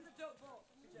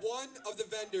 one of the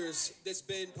vendors that's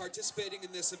been participating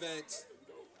in this event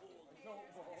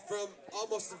from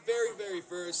almost the very, very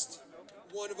first,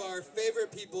 one of our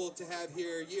favorite people to have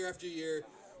here year after year.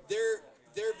 Their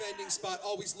vending spot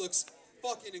always looks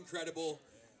fucking incredible.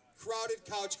 Crowded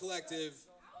Couch Collective,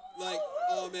 like,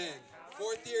 oh man,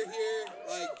 fourth year here,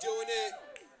 like doing it,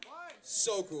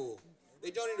 so cool. They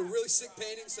donated a really sick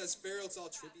painting, says Feral, it's all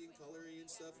trippy and colory and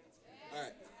stuff. All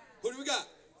right, who do we got?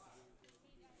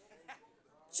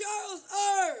 Charles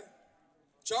R.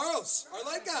 Charles, our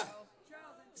light guy.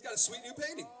 He's got a sweet new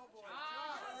painting.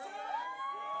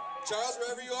 Charles,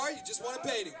 wherever you are, you just want a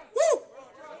painting. Woo!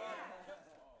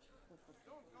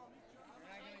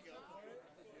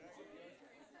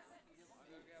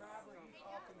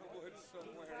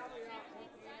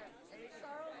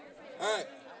 All right,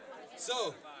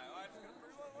 so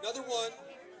another one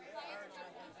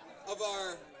of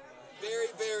our very,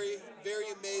 very, very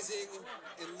amazing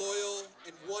and loyal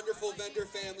and wonderful vendor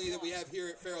family that we have here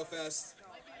at Ferrofest.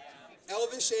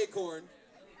 Elvish Acorn,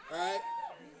 all right?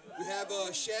 We have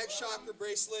a Shag Shocker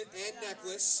bracelet and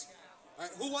necklace. All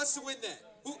right, who wants to win that?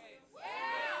 Who?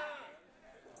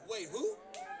 Wait, who?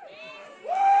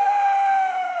 All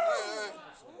right.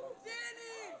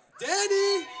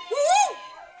 Danny! Woo!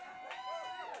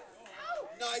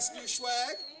 Nice new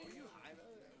swag.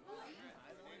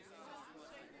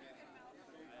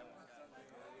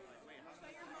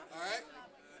 All right.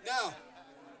 Now,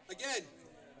 again,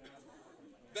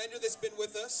 vendor that's been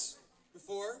with us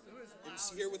before and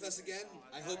is here with us again.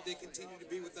 I hope they continue to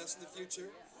be with us in the future.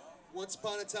 Once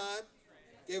upon a time,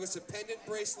 gave us a pendant,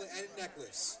 bracelet, and a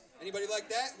necklace. Anybody like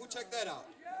that? Who checked that out?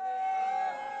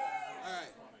 All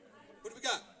right. What do we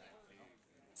got?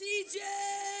 TJ!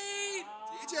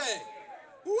 TJ.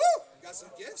 Woo! Got some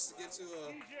gifts to get to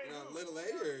a little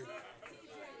later.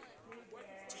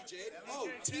 TJ. Oh,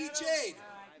 TJ.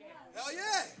 Hell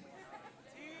yeah.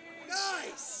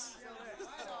 Nice.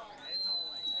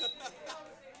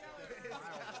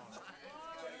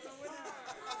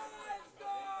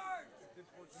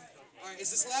 All right, is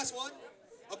this the last one?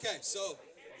 Okay, so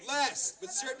last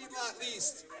but certainly not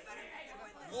least,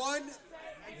 one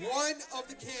one of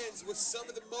the cans with some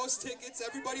of the most tickets.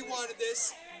 Everybody wanted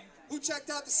this. Who checked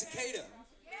out the cicada?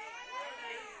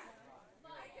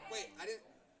 Wait, I didn't.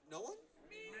 No one?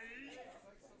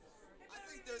 I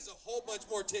think there's a whole bunch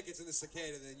more tickets in the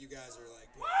cicada than you guys are like.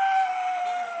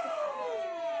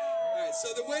 All right,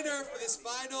 so the winner for this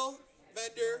final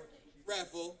vendor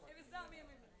raffle. If it's not me, I'm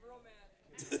real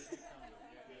mad.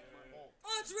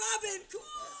 Oh, it's Robin.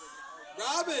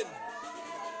 Robin.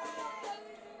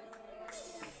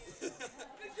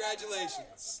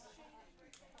 Congratulations.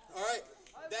 All right,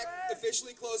 that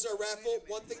officially closed our raffle.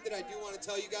 One thing that I do want to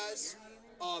tell you guys,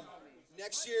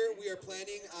 next year we are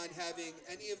planning on having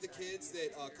any of the kids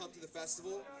that come to the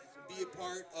festival be a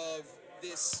part of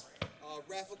this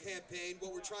raffle campaign.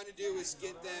 What we're trying to do is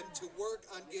get them to work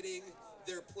on getting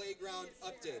their playground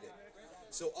updated.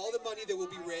 So all the money that will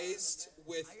be raised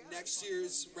with next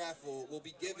year's raffle will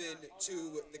be given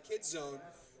to the Kids Zone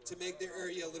to make their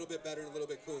area a little bit better and a little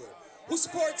bit cooler. Who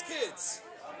supports kids?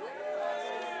 All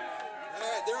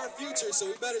right, they're our future, so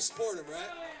we better support them, right?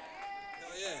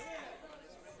 Hell yeah.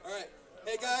 All right.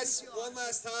 Hey guys, one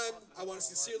last time, I want to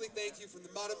sincerely thank you from the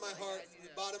bottom of my heart, from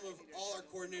the bottom of all our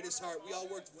coordinators' heart. We all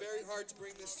worked very hard to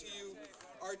bring this to you.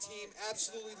 Our team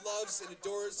absolutely loves and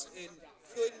adores and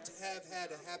couldn't have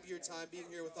had a happier time being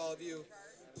here with all of you.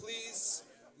 Please,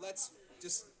 let's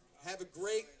just have a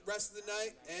great rest of the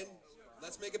night and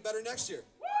let's make it better next year.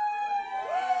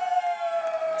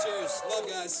 Cheers. Love,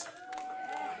 guys.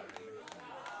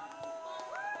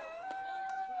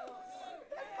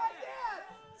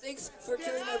 Thanks for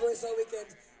killing my voice all weekend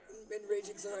and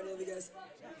raging so hard. I love you guys.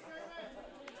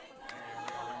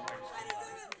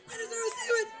 I deserve a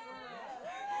sandwich.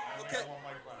 Okay.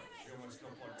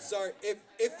 Sorry,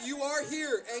 if you are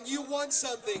here and you want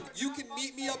something, you can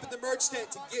meet me up in the merch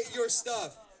tent to get your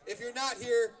stuff. If you're not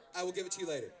here, I will give it to you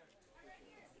later.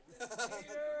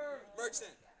 Merch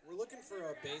tent. We're looking for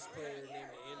a bass player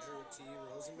named Andrew T.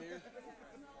 Rosenberg.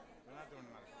 We're not doing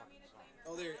another fucking song.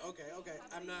 Oh, there. Okay.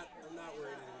 I'm not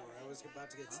worried anymore. I was about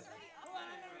to get sad.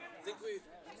 I think we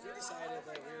decided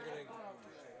that we were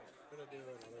gonna do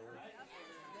another one.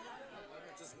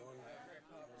 Just one.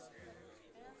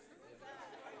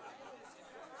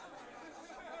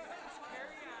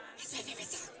 It's my favorite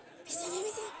song. It's my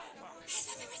favorite song. It's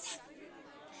my favorite song.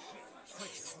 Can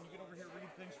you get over here and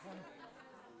read things for me?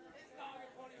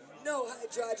 No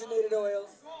hydrogenated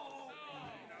oils.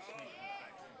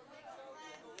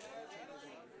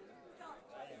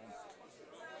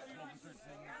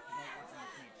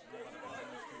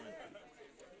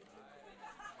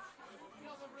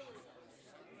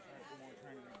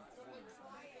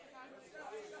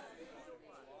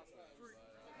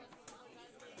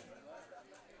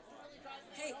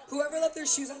 Hey, whoever left their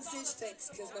shoes on stage, thanks,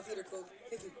 because my feet are cold.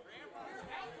 Thank you.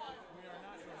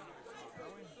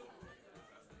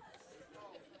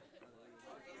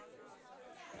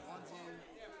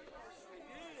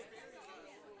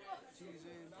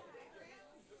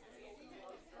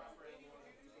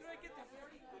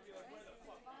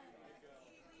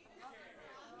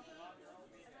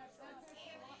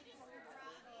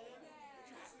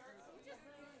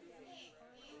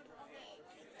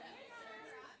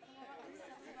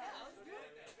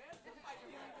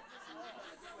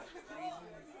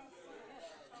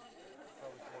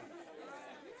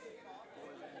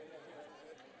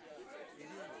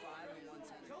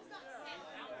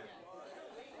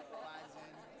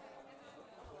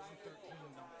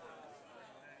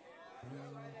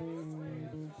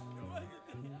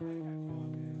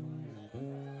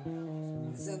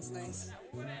 Sounds nice.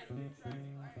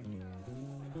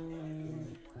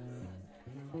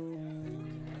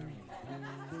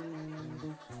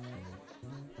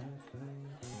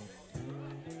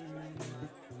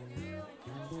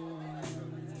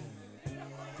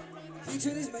 Can you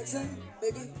turn these mics on,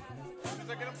 baby? Because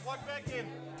I get them plugged back in.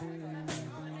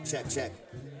 Check.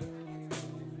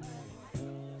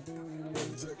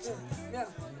 Meow,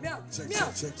 meow, Check,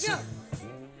 meow, check, check, meow. check.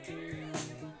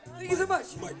 Thank you so much.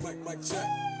 Mic, check.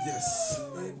 Yes.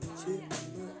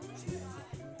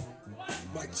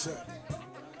 Mic check.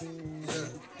 Yeah.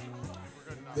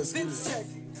 Let's get Vince it. check.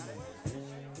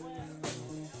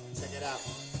 Check it out.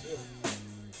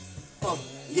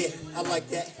 Yeah, I like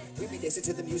that. We be dancing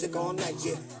to the music all night,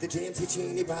 yeah. The jams hit you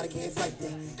and your body can't fight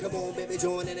that. Come on, baby,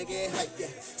 join in and get hyped,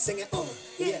 yeah. Sing it,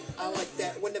 yeah, I like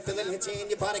that. When the feeling hits you and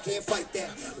your body can't fight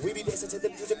that. We be dancing to the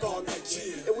music all night,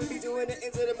 yeah. And we be doing it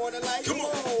into the morning light. Come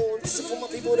on, this is for my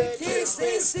people that can't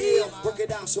stand still. Work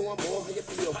it out so I'm more how you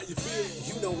feel.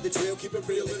 You know the drill, keep it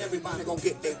real and everybody gon'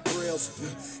 get their grills.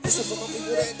 This is for my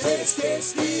people that can't stand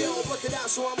still. Work it out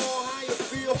so I'm more how you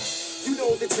feel. You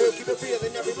know the drill, keep it real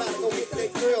and everybody gon' get their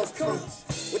grills. Come on.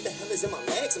 With in my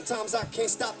legs. Sometimes I can't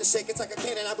stop the shake. It's like a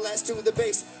cannon, I blast to the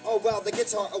bass. Oh well, the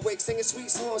guitar awakes, singing sweet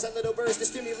songs like little birds to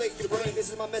stimulate your brain.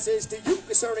 This is my message to you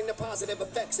concerning the positive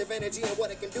effects of energy and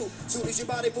what it can do. Soon as your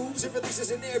body moves, it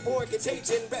releases an airborne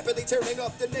contagion, rapidly turning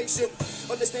up the nation.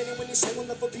 Understanding when you're showing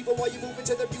love for people while you move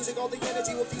into the music, all the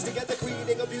energy will fuse together,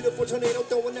 creating a beautiful tornado,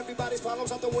 throwing everybody's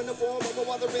problems out the window for a moment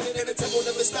while they're in it. And the tempo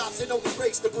never stops, and only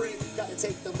breaks the breathe. Gotta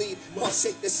take the lead, must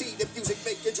shake the seed. The music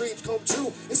make your dreams come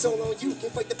true. It's all on you, can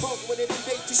fight the funk when it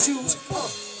invades your shoes.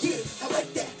 Yeah, I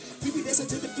like that. We be dancing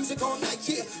to the music all night,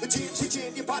 yeah. The jams hit you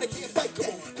and your body can't fight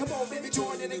that. Come on, baby,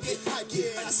 join in and get hype,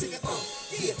 yeah. I sing it,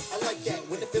 yeah, I like that.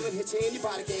 When the feeling hits you and your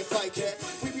body can't fight that.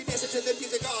 We be dancing to the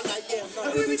music all night, yeah.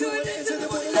 And we be doing it until the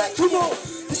morning light. Come on,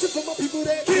 this is for my people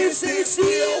that can't stand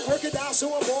still. Work it out, show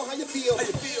them all how you feel.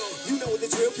 You know the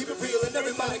drill, keep it real, and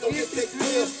everybody gon' get their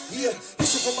feel. Yeah,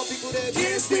 this is for my people that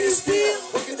can't stand still.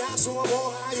 Work it out, show them all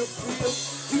how you feel.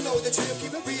 You know the drill,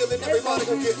 keep it real, and everybody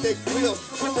gon' get their feel.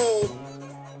 Come on.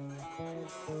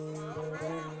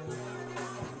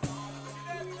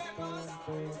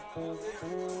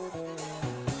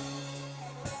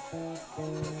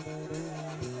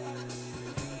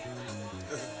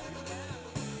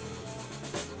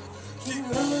 Keep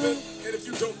moving, and if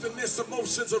you don't, then this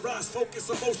emotions arise. Focus,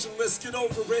 emotionless, get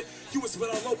over it. You is what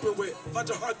I'll open with. Find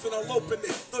your heart, then I'll open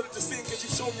it. Thought it just seen, cause you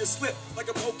show me a slip. Like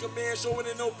a poker man showing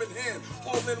an open hand.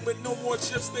 All in with no more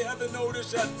chips, they haven't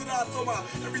noticed yet. Did I throw my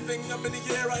everything up in the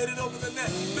air? I hit it over the net.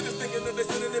 Finish thinking of it,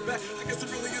 sending it back. I guess it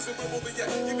really isn't Wimbledon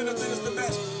yet. Even though it's the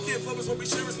match. Can't love is what we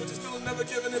share is, but you're still never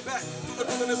giving it back. Through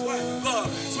the feeling is whack. Love,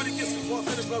 it's what he gets before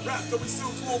I finish my rap. Though we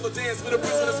still cool the dance, but the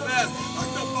prison is fast.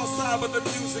 Locked up outside, but the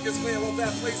music is playing. Well,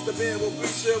 that place the band will we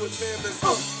share with families.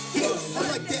 Yeah,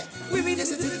 I like that. We be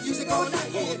dancing to the music all night,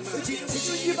 yeah. The jams hit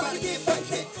you, your body can't fight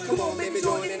that. Come on, baby,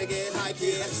 join in again, hype,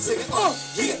 yeah. Sing it,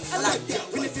 yeah, I like that.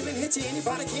 When the feeling hits you,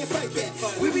 anybody can't fight that.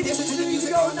 We be dancing to the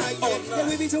music all night, yeah. And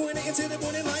we be doing it until the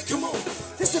morning light. Come on,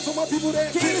 this is for my people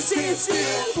that can't stand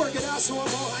still. Work it out, show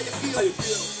them all how you feel.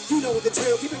 You know the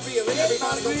drill, keep it real, and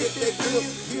everybody gon' get their feel.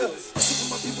 Yeah, this is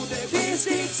for my people that can't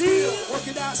stand still. Work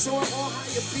it out, show them all how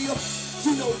you feel.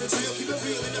 You know the drill, keep it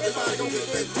real, and everybody gon' get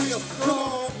their thrill. Come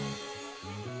on.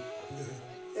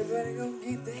 Everybody gon'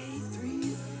 get their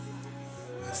thrill.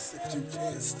 As if you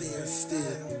can't stand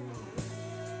still.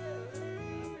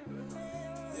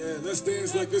 Yeah, let's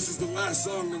dance like this is the last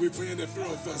song that we playing at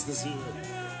Thrill Fest this year.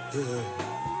 Yeah.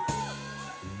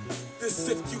 This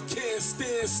if you can't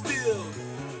stand still.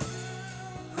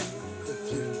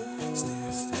 If you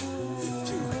stand still. If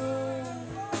you.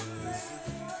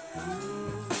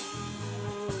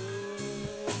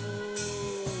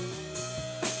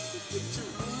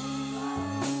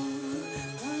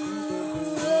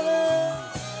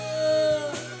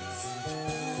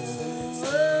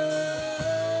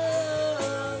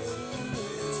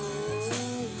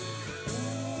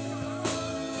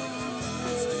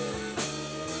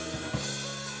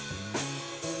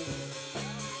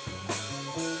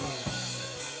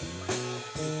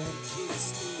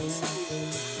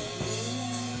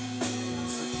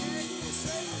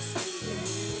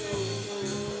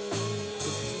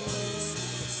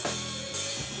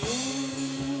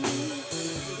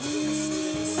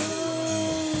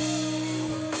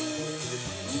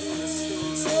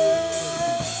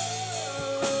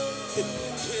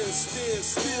 Stand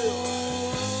still.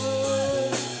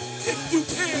 If you can't stand still. If you can't stand still. If you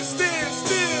can't stand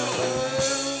still.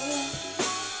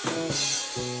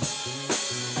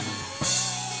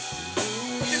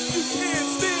 You can't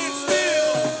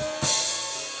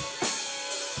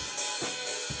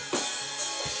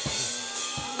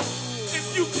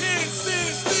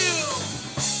stand still.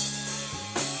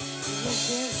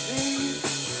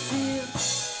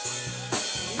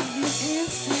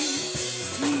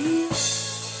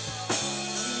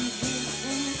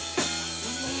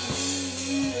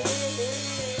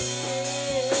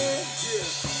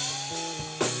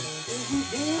 You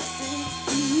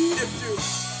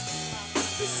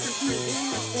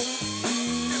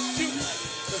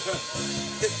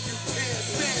can't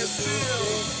stand still.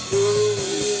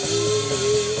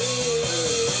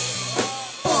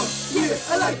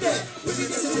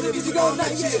 Music all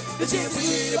night, yeah. The jams are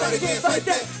here, everybody can't fight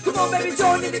that. Come on, baby,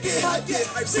 join in again, hype, yeah.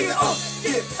 Sing it,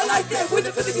 yeah, I like that. When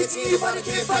the feeling hits you, everybody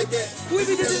can't fight that. We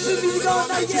be dancing to the music all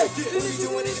night, yeah. We be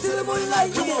doing it till the morning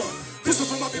light. Come on, this is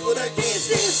for my people that can't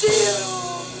stand still.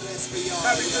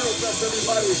 Happy Thrill Fest,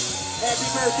 everybody.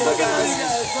 Happy birthday, guys.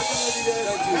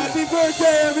 Happy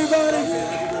birthday, everybody.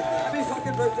 Happy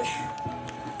fucking birthday.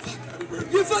 Happy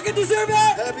birthday. You fucking deserve it.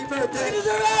 Happy birthday. You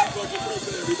deserve it. Fucking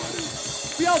birthday, everybody.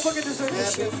 We all fucking deserve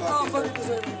this Happy shit. We all fucking fucking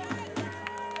deserve it.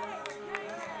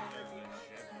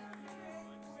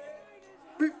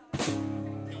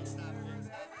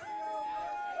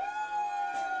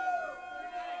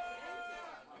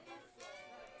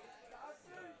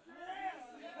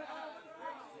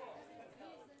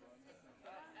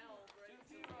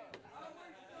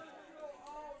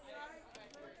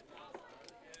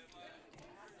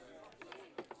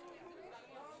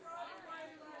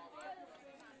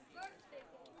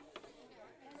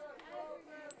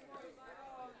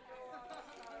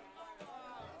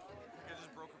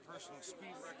 personal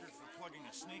speed record for plugging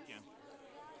a snake in.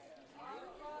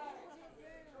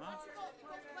 Huh?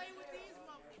 Play with these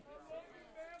motherfuckers.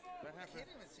 That I happened. can't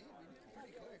even see. It's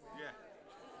pretty quick. Man. Yeah.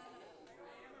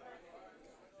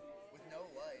 With no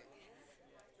light.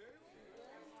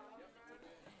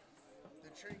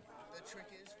 The trick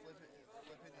is flipping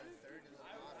the third to the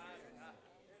bottom.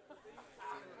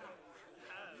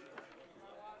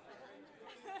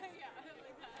 Yeah,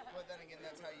 like that. But then again,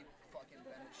 that's how you fucking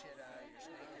bend the shit out of your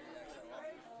snake XLR.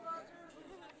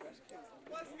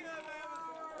 What's good, man?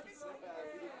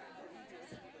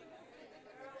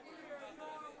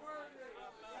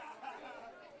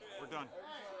 We're done.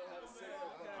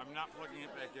 I'm not plugging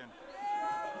it back in.